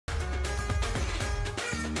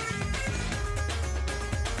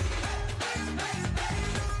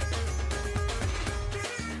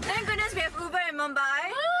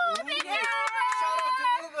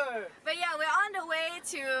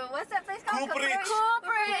what's that place called?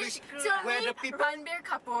 Cooperage. To meet Ranbir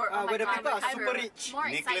Kapoor. where the people are super rich.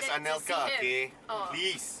 Nicolas Anelka, okay?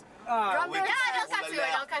 Please. Anelka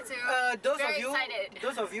too.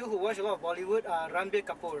 Those of you who watch a lot of Bollywood, Ranbir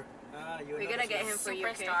Kapoor. We're gonna get him for you.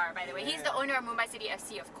 Superstar, by the way. He's the owner of Mumbai City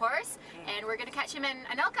FC, of course, and we're gonna catch him in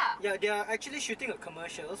Anelka. Yeah, they are actually shooting a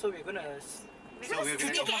commercial, so we're gonna sneak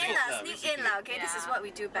in, okay? This is what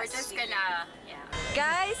we do best. We're just gonna,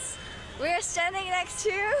 Guys, we're standing next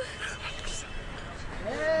to...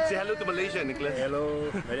 Say hello to Malaysia, Nicolas.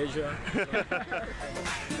 Hello, Malaysia.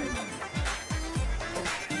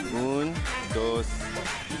 Un, dos.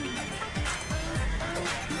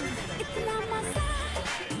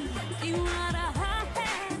 You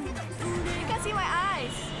can see my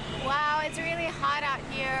eyes. Wow, it's really hot out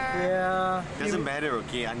here. Yeah. Doesn't matter,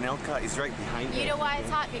 okay? Anelka is right behind You know why it's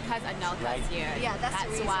hot? Because Anelka is here. Yeah, that's the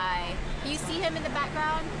reason. Why. You see him in the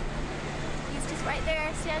background? He's just right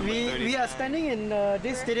there standing. We are standing in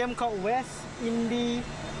this stadium called West Indies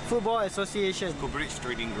Football Association. Cooperage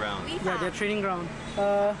training ground. Yeah, their training ground.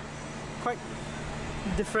 Quite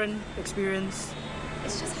different experience.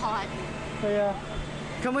 It's just hot. Yeah.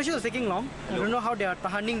 Commercial is taking long. I don't know how they are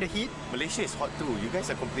tahaning the heat. Malaysia is hot too. You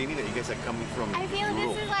guys are complaining that you guys are coming from I feel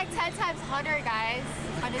Europe. this is like 10 times hotter, guys.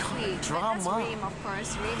 Honestly. Drama. That's rain, of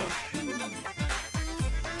course. Rain.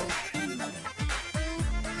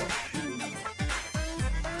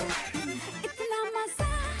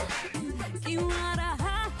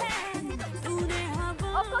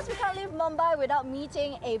 Of course, we can't leave Mumbai without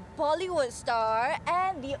meeting a Bollywood star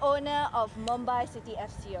and the owner of Mumbai City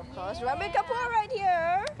FC, of course. Ranbir Kapoor right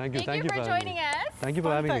here. Thank you for joining us. Thank you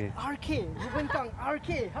for having me. RK, RK.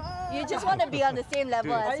 You just want to be on the same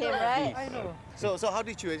level as him, right? I know. So how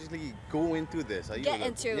did you actually go into this? Are you Get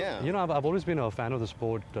into. Yeah. You know, I've always been a fan of the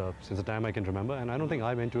sport since the time I can remember, and I don't think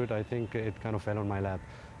I went to it. I think it kind of fell on my lap.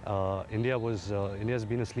 India's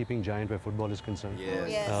been a sleeping giant where football is concerned.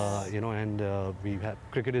 Yes. You know, and we have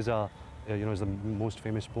cricket is our is the most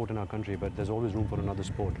famous sport in our country, but there's always room for another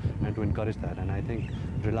sport, and to encourage that. And I think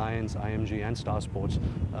Reliance, IMG, and Star Sports,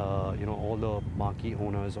 you know, all the marquee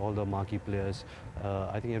owners, all the marquee players,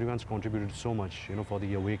 I think everyone's contributed so much, you know, for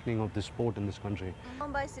the awakening of this sport in this country.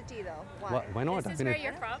 Mumbai City, though. Why? Why not? This is where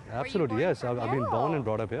you're from? Absolutely, yes. I've been born and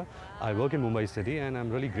brought up here. I work in Mumbai City, and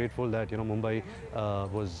I'm really grateful that, you know,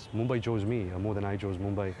 Mumbai chose me more than I chose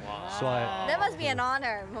Mumbai. Wow. So that must be an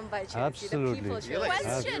honor, Mumbai chose Absolutely. you, the people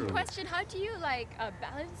chose. Question. How do you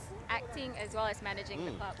balance acting as well as managing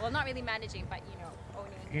the club? Well, not really managing, but you know,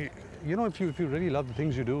 owning. You know, if you really love the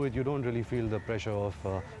things you do, you don't really feel the pressure of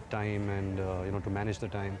time and you know, to manage the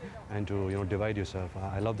time and to, you know, divide yourself.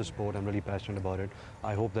 I love the sport. I'm really passionate about it.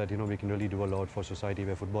 I hope that, you know, we can really do a lot for society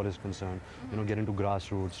where football is concerned. You know, get into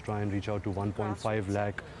grassroots, try and reach out to 1.5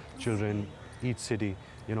 lakh children each city.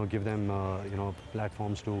 You know, give them you know,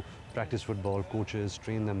 platforms to practice football, coaches,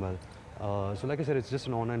 train them well. So like I said, it's just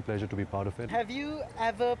an honor and pleasure to be part of it. Have you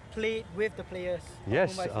ever played with the players?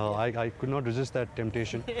 Yes, I could not resist that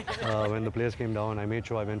temptation. When the players came down, I made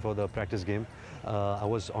sure I went for the practice game. I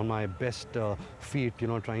was on my best feet, you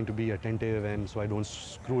know, trying to be attentive and so I don't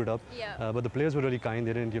screw it up. Yeah. But the players were really kind.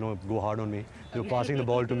 They didn't, you know, go hard on me. They were passing the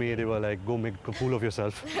ball to me. They were like, go make a fool of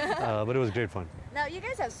yourself. But it was great fun. Now, you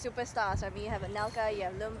guys have superstars. I mean, you have Anelka, you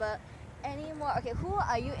have Lumba. Any more? Okay, who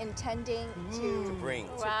are you intending to bring?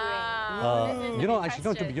 Wow. You know,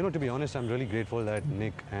 actually, to be honest, I'm really grateful that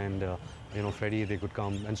Nick and you know, Freddie, they could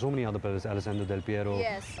come, and so many other players, Alessandro Del Piero,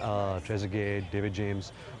 Trezeguet, David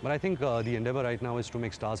James. But I think the endeavor right now is to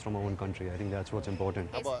make stars from our own country. I think that's what's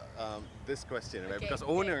important. How about this question, right? Because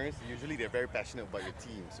owners, usually they're very passionate about your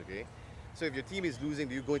teams, okay? So if your team is losing,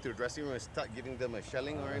 do you go into the dressing room and start giving them a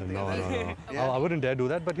shelling or anything? No. Yeah. I wouldn't dare do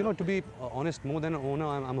that. But you know, to be honest, more than an owner,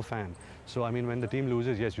 I'm a fan. So I mean, when the team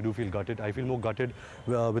loses, yes, you do feel gutted. I feel more gutted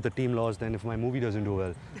with the team loss than if my movie doesn't do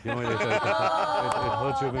well. You know, it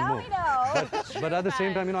hurts you a bit more. But at the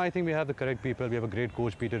same time, you know, I think we have the correct people. We have a great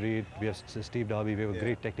coach, Peter Reid. We have Steve Darby. We have a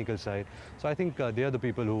great technical side. So I think they are the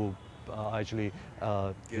people who actually,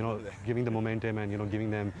 you know, giving the momentum and, you know, giving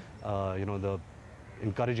them, you know,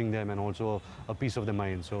 encouraging them and also a piece of the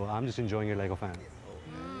mind. So I'm just enjoying it like a fan.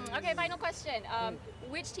 Okay, final question.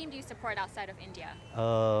 Which team do you support outside of India?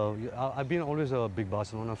 I've been always a big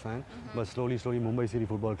Barcelona fan, but slowly Mumbai City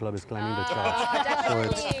Football Club is climbing the charts. So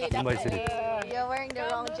it's Mumbai City. You're wearing the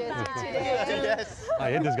wrong jersey today. Yes.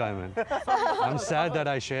 I hate this guy, man. I'm sad that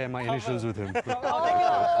I share my initials with him. Take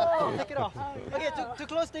it off. Okay, to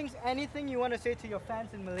close things, anything you want to say to your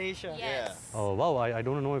fans in Malaysia? Yes. Oh wow, I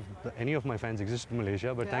don't know if any of my fans exist in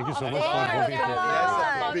Malaysia, but thank you so much for having me.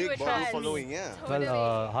 Yes, a big Bollywood following, yeah.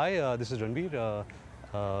 Well, hi, this is Ranbir.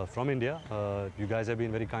 from India. You guys have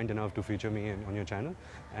been very kind enough to feature me on your channel,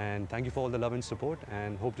 and thank you for all the love and support,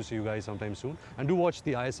 and hope to see you guys sometime soon. And do watch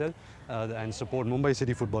the ISL and support Mumbai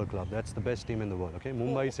City Football Club. That's the best team in the world, okay?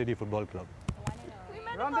 Mumbai City Football Club.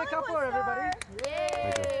 Ranbir Kapoor, everybody.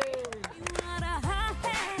 Thank you.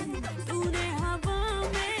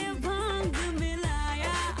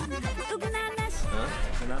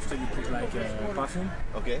 And after you put like perfume,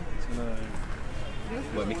 Okay. it's gonna.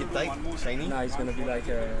 What, make it tight, shiny? Nah, it's gonna be like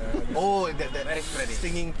Oh, that Very spready.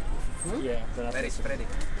 stinging yeah. Very spready.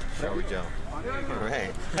 shower gel.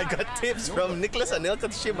 Alright. I got tips from Nicolas Anelka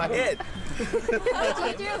to shave my head. What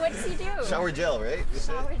did you do? What does he do? Shower gel, right?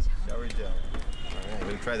 Shower gel. Shower gel. Alright, I'm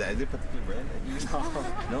gonna try that. Is there a particular brand that you use?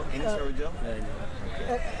 No? Any shower gel?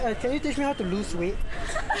 Can you teach me how to lose weight?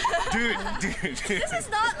 Dude. This is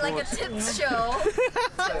not like a tips show.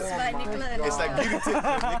 Tips by Nicolas It's like beauty tip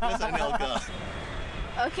from Nicolas Anelka.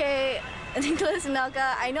 Okay, Nicolas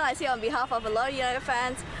Anelka, I know I say on behalf of a lot of United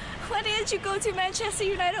fans, why didn't you go to Manchester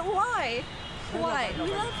United? Why? Why? We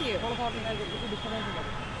love you.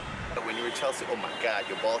 When you were Chelsea, oh my god,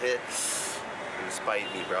 your bald head, you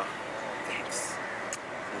inspired me, bro. Thanks.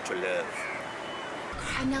 Mucho love.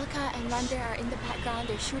 Anelka and Ranbir are in the background.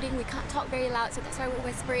 They're shooting. We can't talk very loud, so that's why we're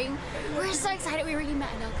whispering. We're so excited. We really met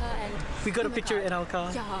Anelka, and We got oh a my picture God. in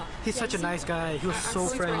Anelka. Yeah. He's such a nice guy. He was Our so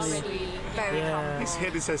phones were friendly. already Very Yeah. His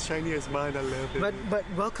head is as shiny as mine, I love it. But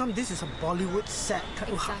welcome. This is a Bollywood set.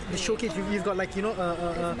 Exactly. The showcase. You've got like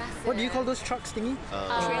what do you call those trucks thingy?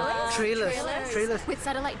 Trailers? Trailers. with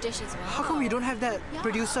satellite dish as well. How come we don't have that? Yeah.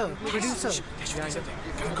 Producer. Okay, it's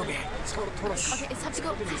time to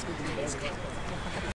go. Let's go.